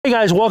Hey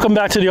guys, welcome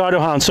back to the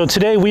Autohound. So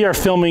today we are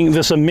filming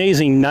this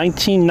amazing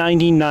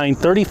 1999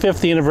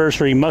 35th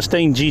anniversary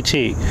Mustang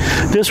GT.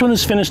 This one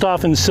is finished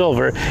off in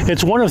silver.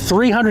 It's one of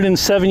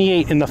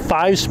 378 in the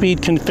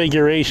 5-speed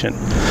configuration.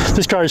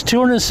 This car has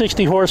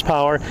 260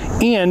 horsepower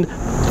and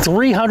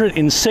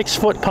 306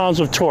 foot-pounds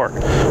of torque.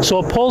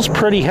 So it pulls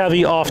pretty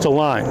heavy off the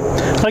line.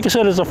 Like I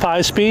said, it's a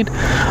 5-speed.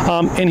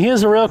 And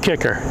here's the real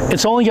kicker.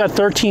 It's only got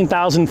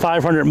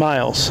 13,500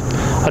 miles.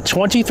 A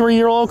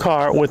 23-year-old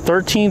car with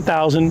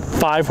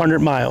 13,500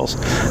 miles.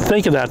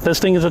 Think of that. This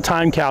thing is a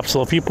time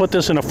capsule. If you put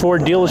this in a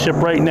Ford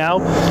dealership right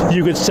now,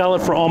 you could sell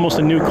it for almost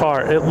a new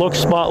car. It looks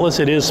spotless.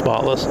 It is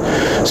spotless.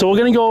 So we're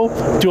going to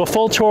go do a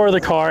full tour of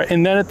the car,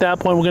 and then at that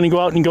point we're going to go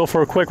out and go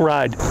for a quick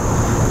ride.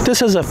 This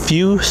has a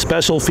few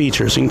special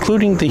features,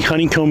 including the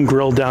honeycomb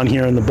grille down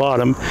here in the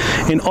bottom,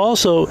 and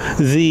also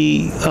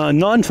the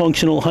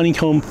non-functional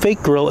honeycomb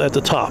fake grille at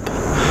the top.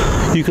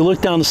 You can look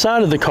down the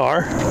side of the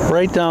car,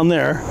 right down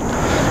there,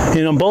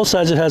 and on both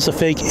sides it has a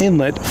fake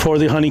inlet for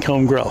the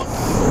honeycomb grille.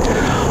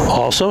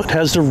 Also, it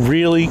has the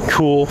really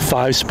cool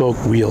 5-spoke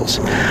wheels.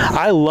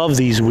 I love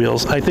these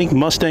wheels. I think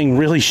Mustang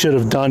really should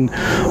have done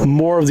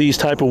more of these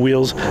type of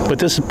wheels, but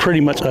this is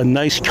pretty much a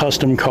nice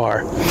custom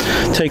car.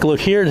 Take a look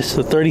here. This is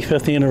the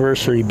 35th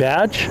anniversary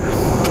badge.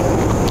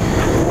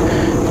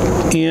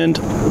 And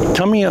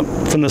coming up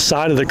from the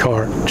side of the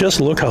car,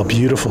 just look how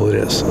beautiful it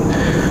is.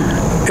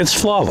 It's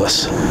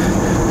flawless.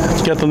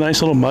 It's got the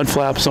nice little mud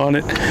flaps on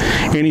it,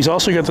 and he's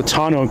also got the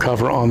tonneau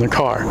cover on the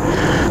car.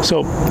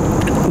 So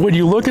when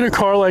you look at a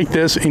car like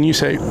this and you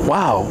say,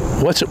 wow,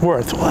 what's it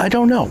worth? Well, I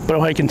don't know, but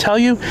I can tell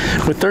you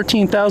with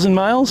 13,000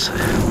 miles,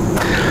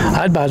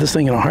 I'd buy this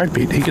thing in a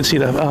heartbeat. You can see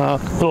the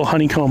little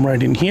honeycomb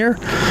right in here,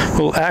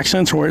 little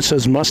accents where it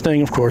says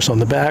Mustang, of course, on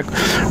the back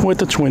with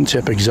the twin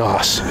tip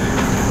exhaust.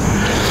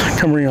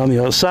 Coming on the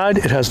other side,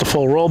 it has the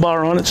full roll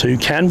bar on it, so you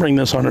can bring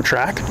this on a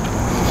track.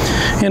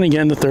 And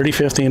again, the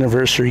 35th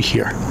anniversary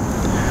here.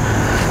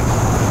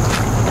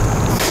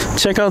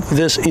 Check out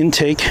this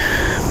intake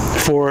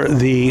for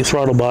the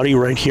throttle body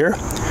right here.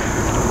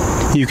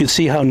 You can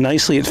see how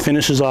nicely it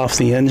finishes off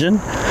the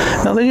engine.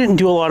 Now, they didn't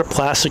do a lot of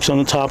plastics on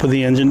the top of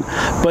the engine,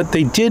 but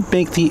they did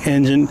make the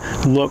engine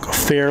look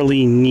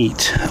fairly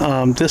neat.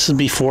 This is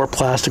before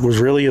plastic was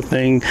really a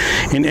thing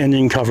in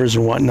engine covers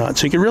and whatnot.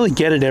 So you can really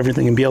get at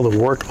everything and be able to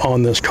work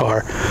on this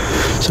car.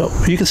 So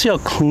you can see how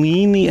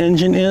clean the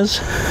engine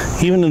is,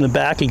 even in the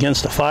back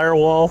against the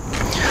firewall.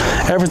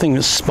 Everything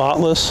is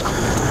spotless.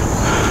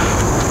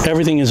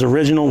 Everything is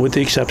original with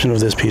the exception of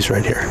this piece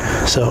right here.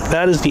 So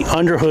that is the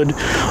underhood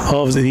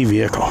of the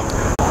vehicle.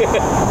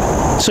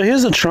 So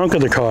here's the trunk of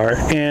the car,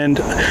 and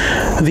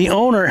the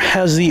owner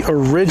has the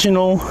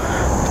original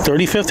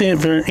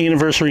 35th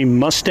anniversary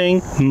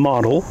Mustang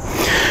model,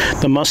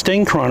 the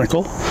Mustang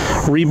Chronicle,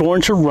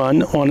 reborn to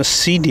run on a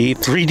 3D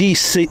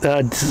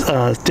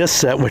disc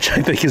set, which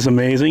I think is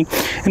amazing.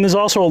 And there's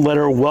also a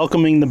letter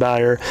welcoming the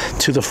buyer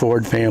to the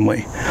Ford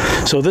family.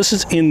 So this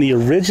is in the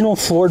original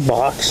Ford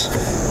box,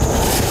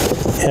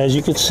 as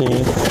you can see,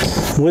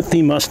 with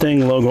the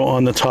Mustang logo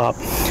on the top.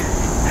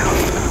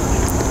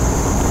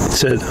 It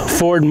said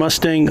Ford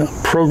Mustang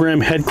Program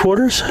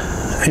Headquarters,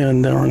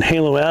 and they're on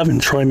Halo Ave in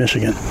Troy,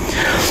 Michigan.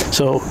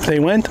 So they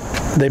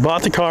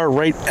bought the car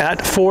right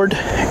at Ford,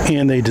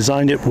 and they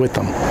designed it with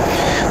them.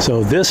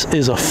 So this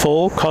is a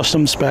full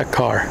custom spec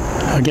car.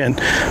 Again,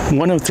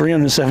 one of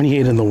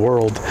 378 in the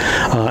world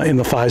in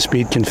the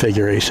 5-speed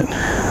configuration.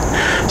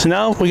 So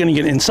now we're going to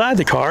get inside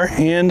the car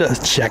and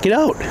check it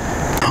out.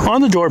 On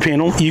the door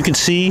panel, you can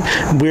see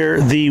where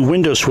the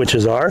window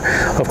switches are,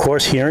 of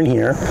course, here and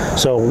here.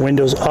 So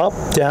windows up,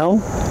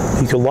 down,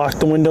 you can lock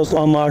the windows,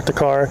 unlock the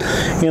car,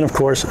 and of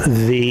course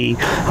the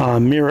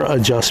mirror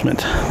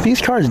adjustment.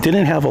 These cars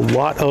didn't have a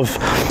lot of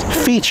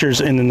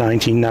features in the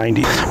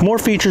 1990s. More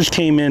features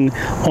came in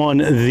on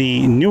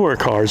the newer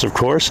cars, of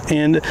course,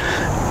 and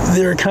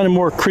they're kind of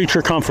more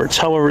creature comforts.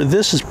 However,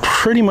 this is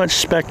pretty much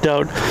spec'd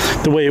out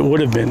the way it would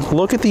have been.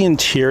 Look at the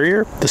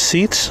interior. The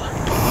seats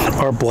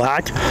are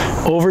black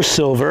over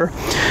silver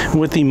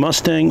with the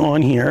Mustang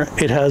on here.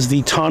 It has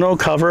the tonneau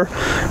cover,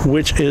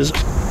 which is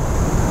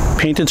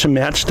painted to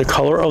match the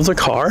color of the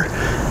car.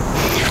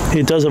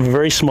 It does have a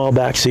very small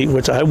back seat,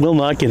 which I will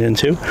not get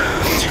into.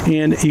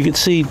 And you can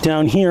see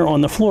down here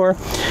on the floor,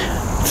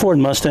 Ford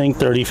Mustang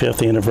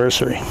 35th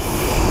anniversary.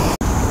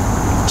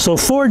 So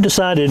Ford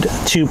decided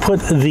to put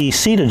the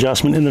seat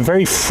adjustment in the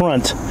very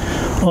front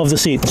of the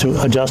seat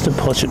to adjust it,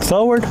 push it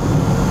forward,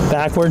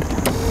 backward,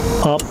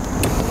 up,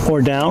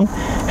 or down.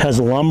 Has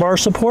lumbar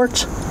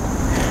support,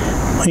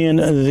 and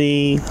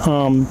the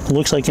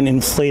looks like an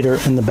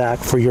inflator in the back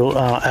for your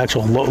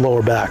actual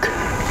lower back.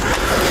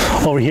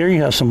 Over here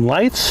you have some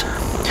lights.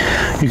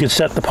 You can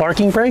set the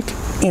parking brake,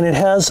 and it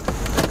has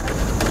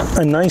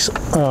a nice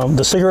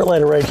the cigarette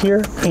lighter right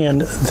here,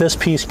 and this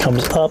piece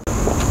comes up.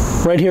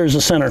 Right here is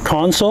the center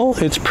console.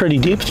 It's pretty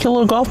deep. It's got a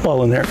little golf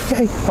ball in there.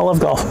 Hey, I love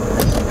golf.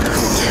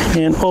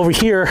 And over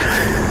here,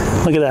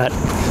 look at that.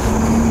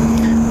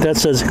 That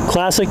says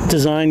Classic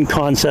Design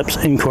Concepts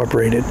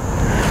Incorporated.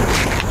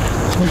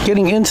 So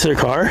getting into the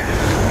car,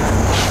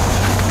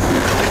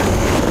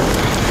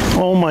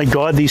 Oh my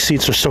God, these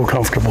seats are so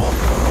comfortable.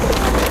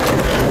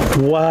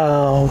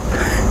 Wow.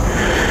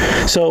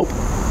 So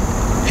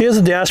here's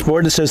the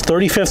dashboard. It says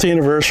 35th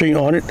anniversary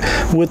on it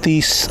with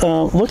the,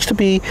 looks to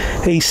be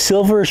a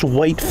silverish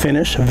white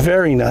finish.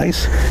 Very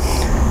nice.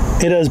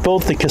 It has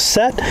both the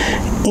cassette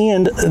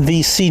and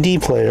the CD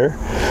player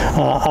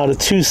out of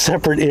two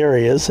separate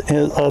areas,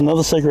 and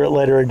another cigarette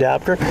lighter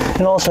adapter,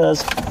 and also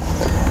has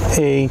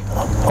a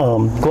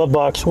glove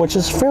box, which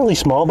is fairly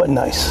small but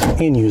nice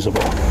and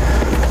usable.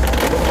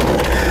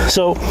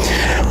 So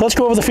let's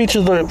go over the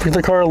features of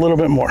the car a little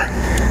bit more.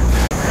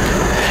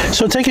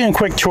 So taking a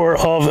quick tour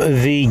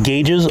of the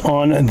gauges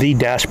on the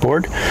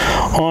dashboard.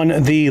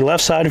 On the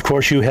left side, of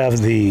course, you have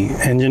the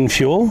engine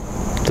fuel,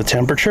 the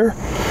temperature,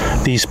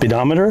 the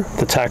speedometer,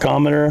 the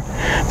tachometer,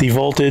 the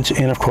voltage,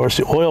 and of course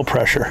the oil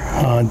pressure.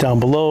 Down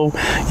below,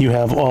 you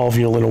have all of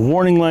your little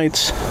warning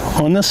lights.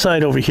 On this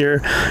side over here,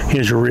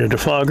 here's your rear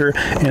defogger,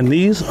 and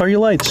these are your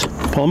lights.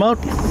 Pull them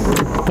out,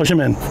 push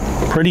them in.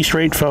 Pretty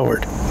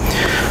straightforward.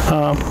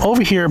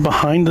 Over here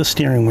behind the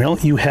steering wheel,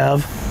 you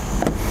have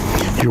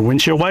your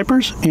windshield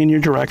wipers and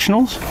your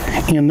directionals,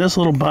 and this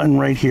little button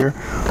right here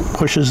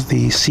pushes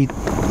the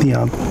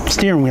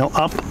steering wheel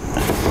up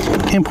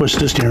and pushes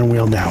the steering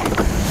wheel down.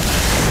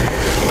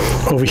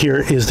 Over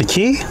here is the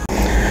key.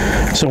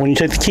 So when you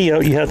take the key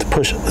out, you have to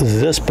push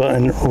this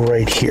button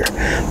right here.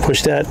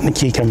 Push that and the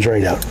key comes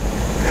right out.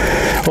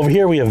 Over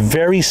here we have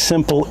very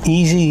simple,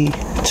 easy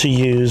to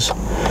use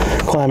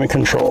climate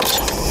controls.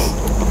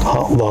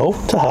 Low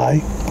to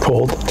high,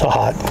 cold to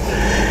hot.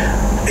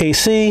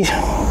 AC,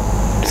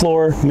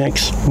 floor,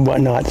 mix,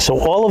 whatnot. So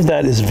all of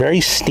that is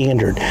very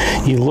standard.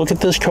 You look at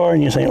this car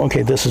and you're saying,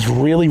 okay, this is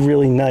really,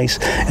 really nice.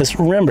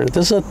 Remember,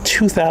 this is a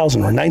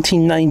 2000 or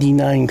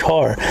 1999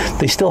 car.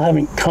 They still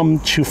haven't come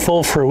to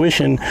full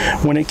fruition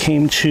when it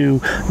came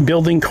to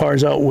building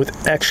cars out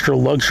with extra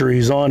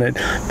luxuries on it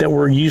that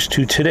we're used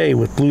to today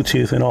with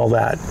Bluetooth and all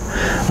that.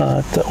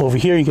 Over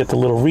here, you get the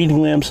little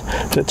reading lamps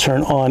that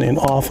turn on and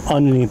off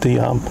underneath the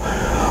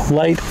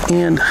light,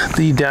 and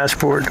the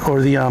dashboard,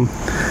 or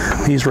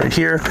these right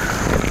here,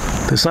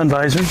 the sun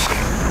visors.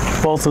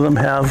 Both of them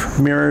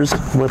have mirrors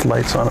with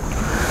lights on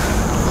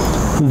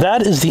them.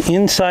 That is the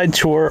inside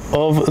tour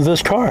of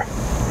this car.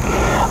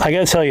 I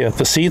gotta tell you,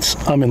 the seats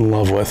I'm in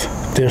love with.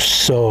 They're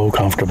so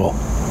comfortable.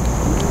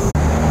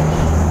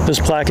 This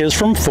plaque is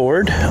from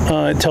Ford.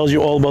 It tells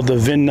you all about the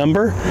VIN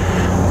number,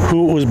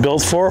 who it was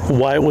built for,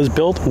 why it was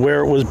built, where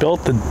it was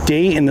built, the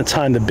date and the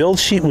time. The build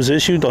sheet was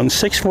issued on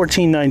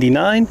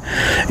 6/14/99,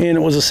 and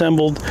it was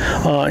assembled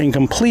and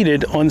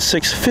completed on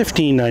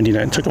 6/15/99.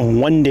 It took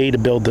them 1 day to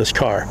build this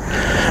car,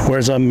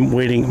 whereas I'm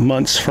waiting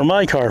months for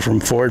my car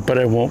from Ford, but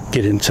I won't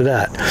get into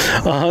that.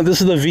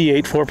 This is the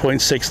V8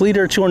 4.6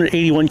 liter,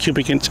 281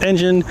 cubic inch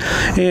engine,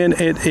 and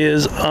it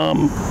is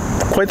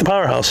quite the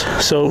powerhouse.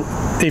 So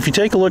if you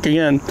take a look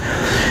again,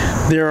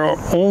 there are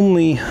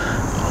only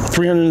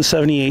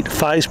 378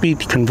 5-speed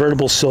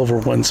convertible silver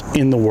ones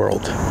in the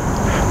world.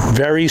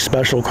 Very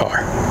special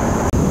car.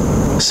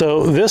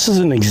 So this is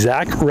an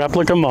exact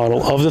replica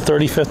model of the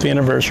 35th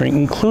anniversary,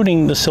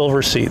 including the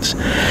silver seats.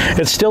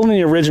 It's still in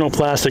the original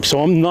plastic, so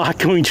I'm not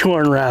going to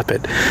unwrap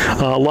it.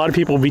 A lot of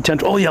people will be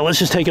tempted, oh yeah, let's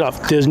just take it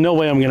off. There's no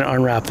way I'm going to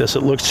unwrap this.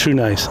 It looks too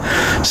nice.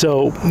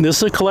 So this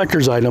is a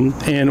collector's item,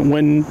 and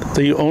when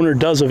the owner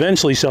does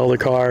eventually sell the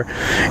car,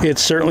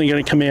 it's certainly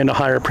going to command a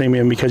higher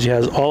premium because he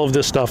has all of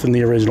this stuff in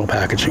the original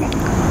packaging.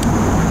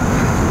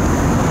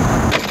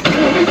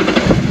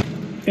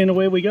 And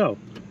away we go.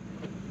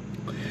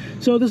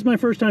 So this is my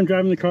first time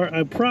driving the car.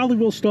 I probably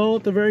will stall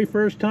it the very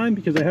first time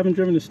because I haven't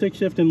driven a stick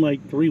shift in like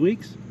 3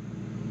 weeks.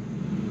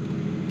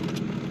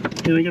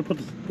 And I'm gonna put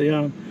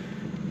the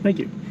thank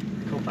you.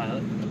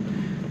 Co-pilot.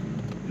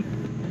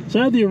 So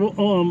I have the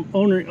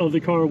owner of the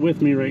car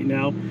with me right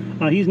now.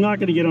 He's not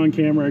gonna get on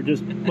camera,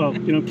 just, well,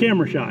 you know,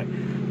 camera shy.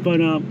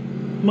 But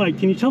Mike,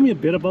 can you tell me a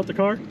bit about the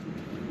car?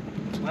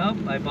 Well,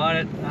 I bought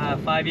it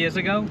 5 years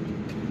ago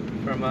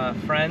from a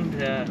friend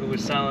who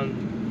was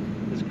selling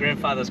his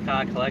grandfather's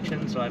car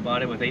collection, so I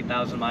bought it with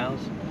 8,000 miles,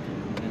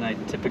 and I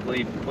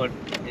typically put,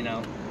 you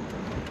know,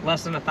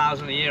 less than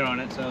 1,000 a year on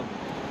it, so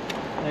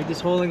I'm just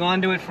holding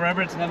on to it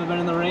forever. It's never been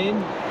in the rain.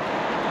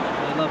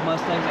 I love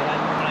Mustangs. I had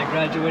one when I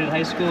graduated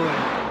high school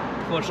and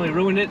unfortunately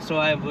ruined it, so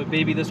I have a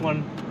baby this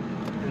one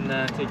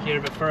and take care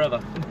of it forever.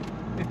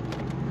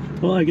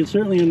 Well, I can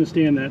certainly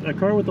understand that. A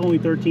car with only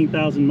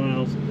 13,000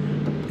 miles,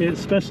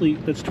 especially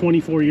that's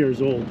 24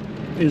 years old,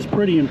 is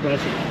pretty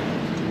impressive.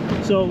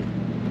 So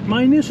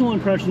my initial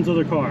impressions of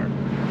the car,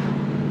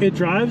 it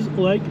drives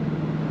like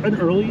an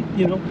early,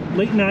 you know,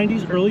 late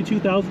 90s, early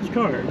 2000s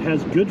car. It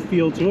has good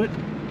feel to it.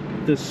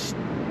 The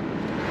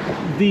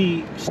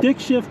stick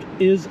shift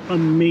is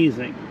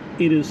amazing.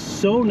 It is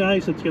so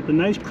nice. It's got the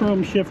nice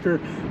chrome shifter,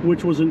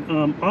 which was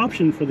an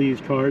option for these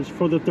cars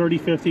for the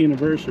 35th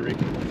anniversary.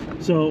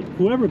 So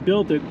whoever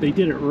built it, they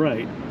did it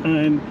right.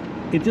 And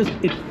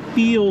it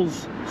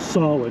feels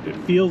solid. It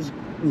feels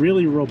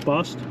really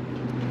robust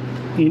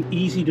and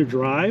easy to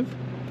drive.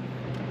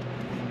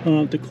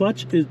 The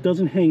clutch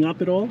doesn't hang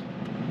up at all.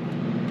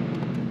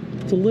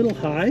 It's a little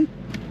high,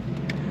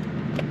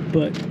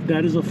 but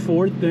that is a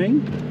Ford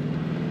thing.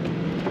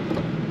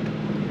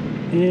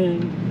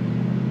 And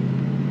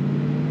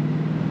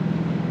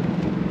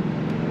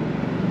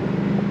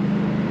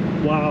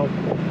wow,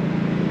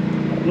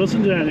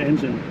 listen to that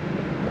engine.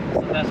 It's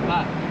the best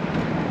part.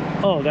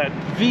 Oh, that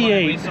I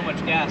V8. waste so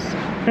much gas.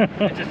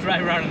 I just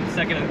drive around in the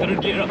second and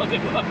third gear all day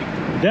long.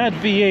 That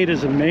V8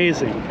 is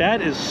amazing.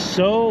 That is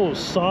so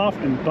soft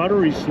and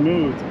buttery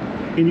smooth,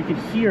 and you can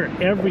hear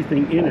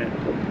everything in it.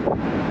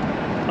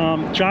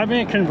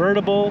 Driving a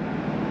convertible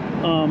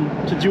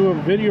to do a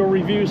video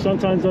review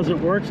sometimes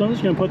doesn't work, so I'm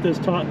just going to put these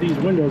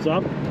windows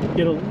up,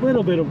 get a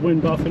little bit of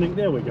wind buffeting.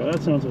 There we go.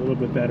 That sounds a little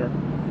bit better.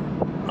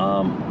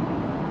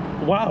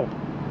 Wow.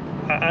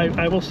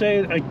 I will say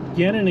it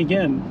again and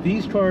again,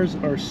 these cars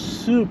are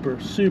super,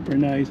 super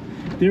nice.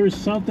 There is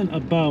something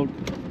about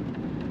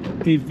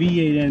a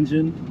V8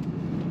 engine.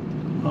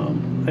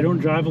 I don't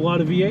drive a lot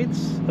of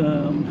V8s,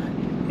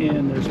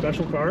 and they're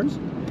special cars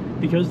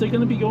because they're going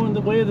to be going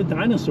the way of the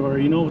dinosaur,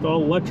 you know, with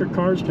all electric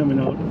cars coming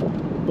out.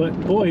 But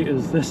boy,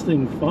 is this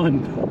thing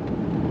fun.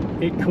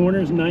 It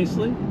corners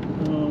nicely.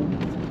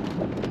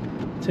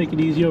 Take it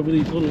easy over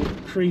these little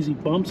crazy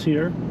bumps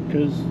here,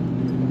 because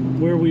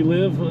where we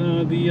live,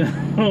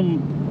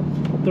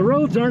 the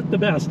roads aren't the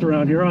best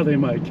around here, are they,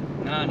 Mike?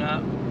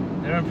 No,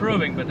 they're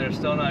improving, but they're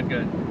still not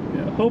good.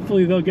 Yeah,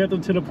 hopefully they'll get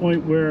them to the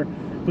point where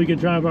we could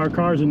drive our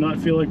cars and not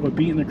feel like we're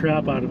beating the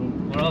crap out of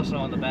them. We're also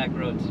on the back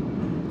roads.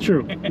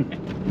 True.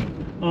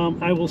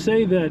 I will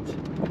say that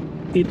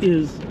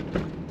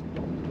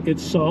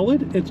it's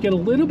solid. It's got a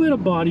little bit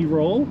of body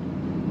roll,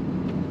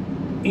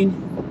 and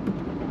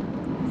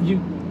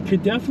you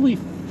could definitely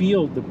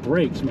feel the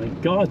brakes. My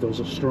God, those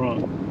are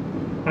strong.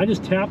 I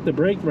just tapped the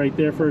brake right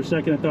there for a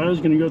second. I thought I was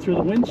going to go through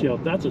the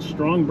windshield. That's a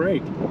strong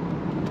brake.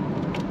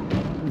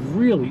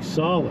 Really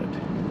solid.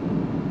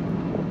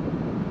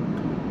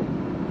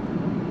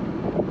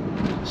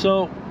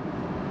 So,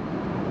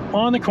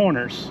 on the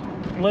corners,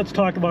 let's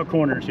talk about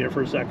corners here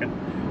for a second.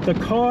 The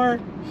car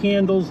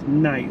handles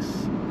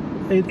nice.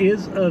 It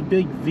is a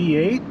big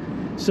V8,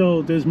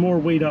 so there's more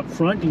weight up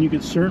front, and you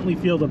can certainly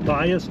feel the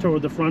bias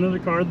toward the front of the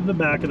car than the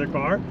back of the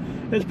car.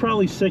 It's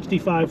probably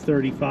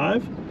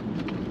 65-35.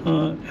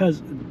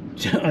 Has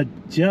a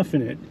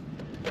definite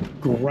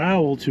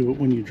growl to it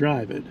when you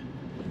drive it.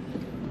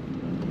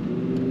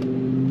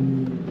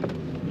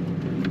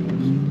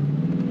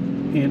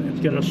 And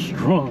it's got a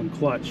strong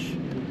clutch.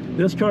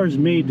 This car is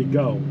made to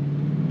go.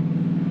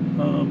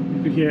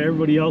 You could hear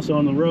everybody else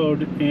on the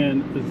road,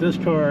 and this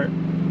car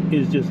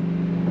is just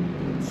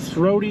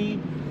throaty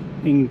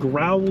and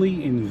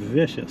growly and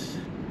vicious.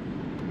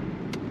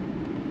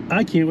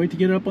 I can't wait to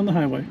get it up on the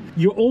highway.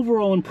 Your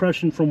overall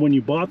impression from when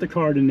you bought the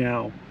car to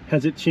now,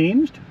 has it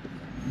changed?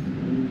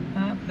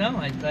 No,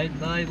 I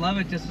love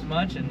it just as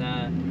much, and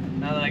now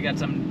that I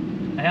got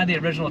I had the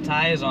original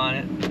tires on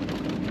it.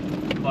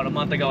 About a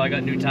month ago I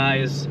got new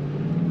tires.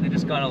 They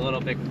just got a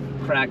little bit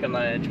crack on the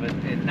edge, but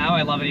now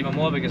I love it even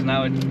more because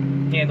now it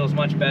handles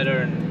much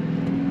better,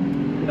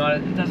 and you know,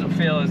 it doesn't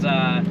feel as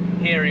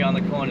hairy on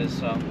the corners.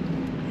 So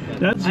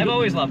I've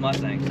always loved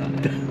Mustangs. So.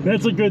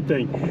 That's a good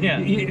thing. Yeah.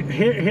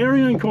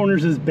 Hairy on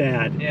corners is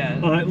bad. Yeah.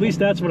 At least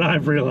that's what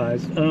I've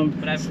realized.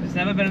 But it's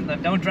never been. I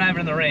don't drive it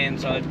in the rain,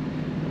 so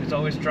it's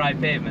always dry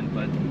pavement.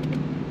 But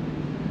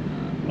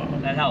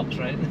that helps,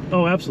 right?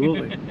 Oh,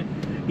 absolutely.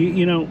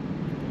 you know,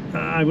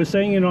 I was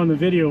saying it on the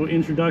video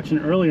introduction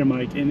earlier,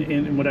 Mike,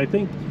 and what I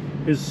think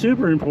is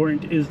super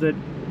important is that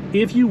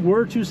if you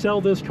were to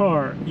sell this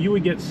car, you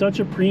would get such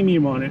a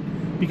premium on it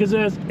because it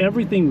has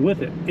everything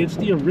with it. It's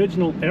the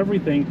original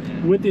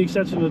everything, with the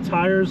exception of the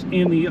tires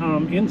and the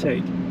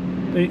intake.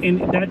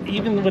 And that,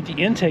 even with the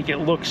intake, it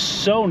looks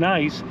so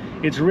nice.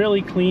 It's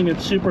really clean.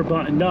 It's super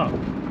buttoned up.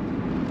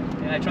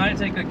 Yeah, I try to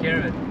take good care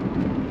of it.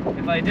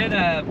 If I did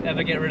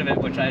ever get rid of it,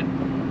 which I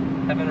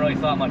haven't really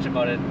thought much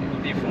about it, it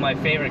would be for my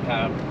favorite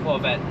car,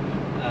 Corvette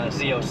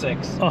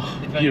Z06.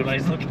 Oh, if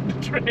anybody's looking to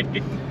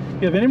trade.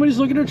 If anybody's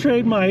looking to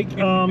trade, Mike,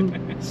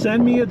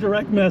 send me a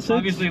direct message.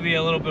 Obviously, be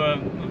a little bit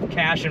of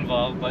cash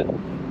involved, but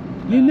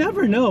you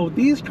never know.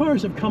 These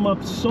cars have come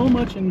up so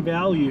much in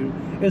value,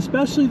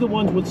 especially the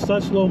ones with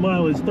such low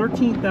mileage.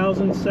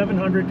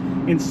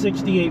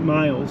 13,768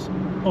 miles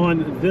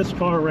on this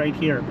car right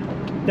here.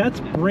 That's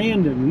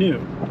brand new.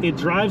 It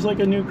drives like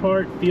a new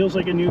car. It feels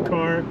like a new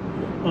car.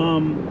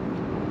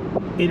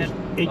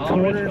 It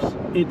corners.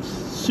 It's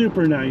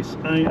super nice.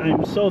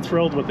 I'm so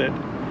thrilled with it,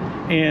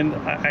 and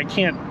I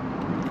can't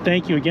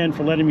thank you again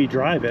for letting me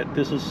drive it.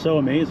 This is so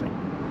amazing.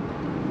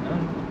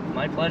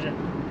 My pleasure.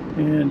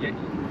 And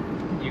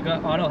you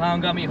got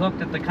Autohound got me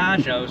hooked at the car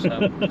show,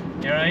 so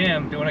here I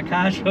am doing a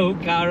car show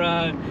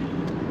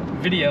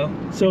video.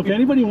 So if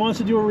anybody wants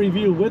to do a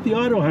review with the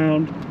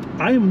Autohound,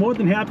 I am more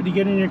than happy to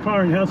get in your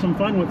car and have some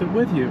fun with it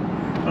with you.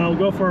 I'll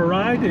go for a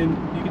ride, and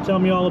you can tell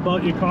me all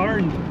about your car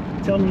and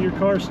tell me your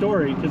car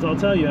story, because I'll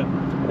tell you,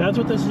 that's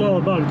what this is all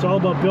about. It's all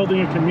about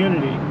building a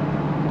community.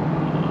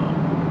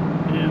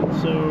 And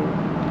so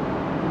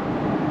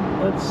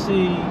let's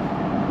see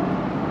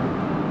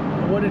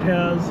what it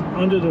has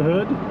under the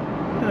hood.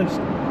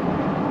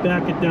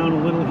 back it down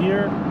a little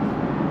here.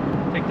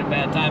 Picked a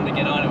bad time to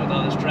get on it with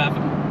all this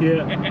traffic.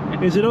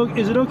 Yeah. Is it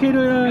okay to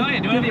oh yeah,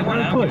 do whatever you want.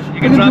 I don't push? care.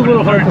 You can drop it a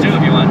little hard too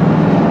if you want.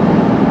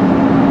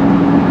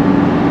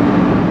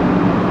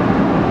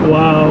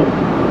 Wow.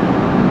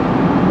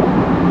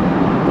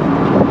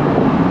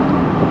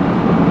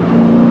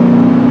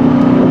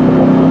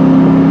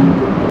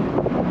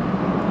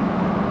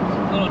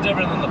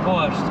 Different than the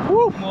Porsche.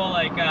 Woo. More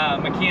like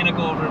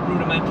mechanical,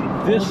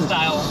 rudimentary, this is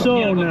style.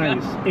 So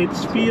nice. It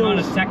feels not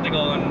as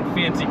technical and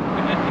fancy.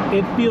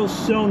 It feels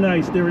so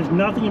nice. There is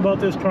nothing about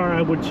this car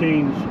I would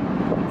change.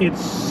 It's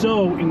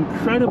so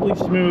incredibly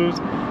smooth.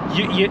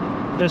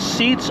 The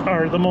seats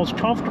are the most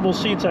comfortable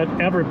seats I've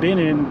ever been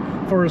in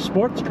for a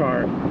sports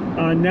car.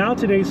 Now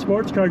today's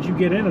sports cars, you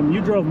get in them.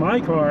 You drove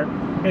my car,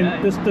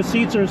 and the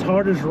seats are as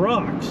hard as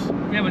rocks.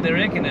 Yeah, but they're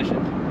air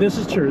conditioned. This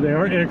is true. They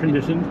are air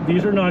conditioned.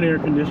 These are not air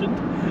conditioned,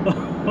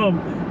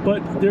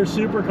 but they're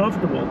super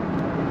comfortable.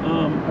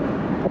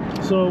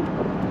 So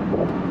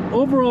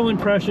overall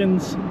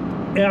impressions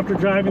after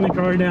driving the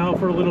car now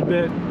for a little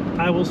bit,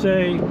 I will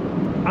say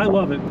I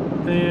love it,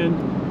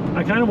 and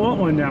I kind of want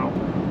one now.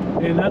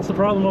 And that's the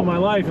problem with my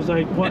life, is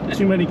I want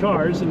too many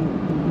cars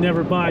and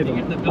never buy them.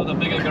 You have to build a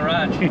bigger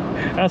garage.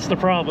 That's the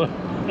problem.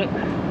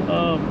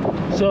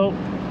 So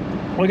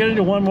we're going to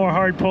do one more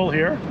hard pull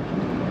here.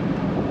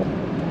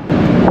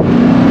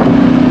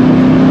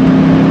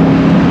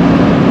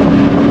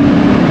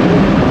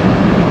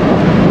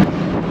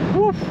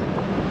 Woof.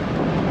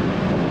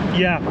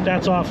 Yeah,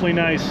 that's awfully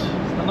nice.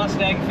 It's the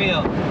Mustang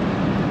feel.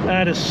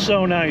 That is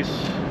so nice.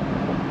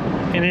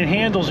 And it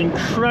handles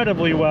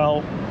incredibly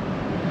well.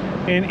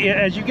 And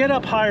as you get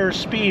up higher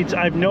speeds,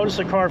 I've noticed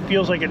the car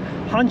feels like it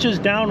hunches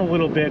down a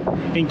little bit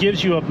and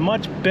gives you a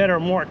much better,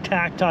 more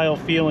tactile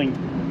feeling.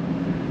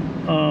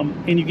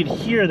 And you can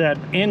hear that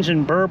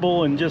engine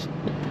burble and just,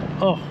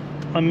 oh,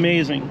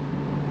 amazing.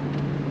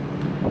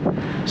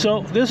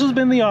 So this has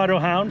been the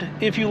Autohound.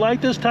 If you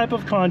like this type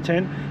of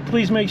content,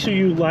 please make sure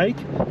you like,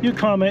 you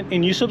comment,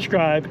 and you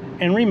subscribe.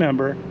 And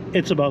remember,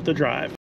 it's about the drive.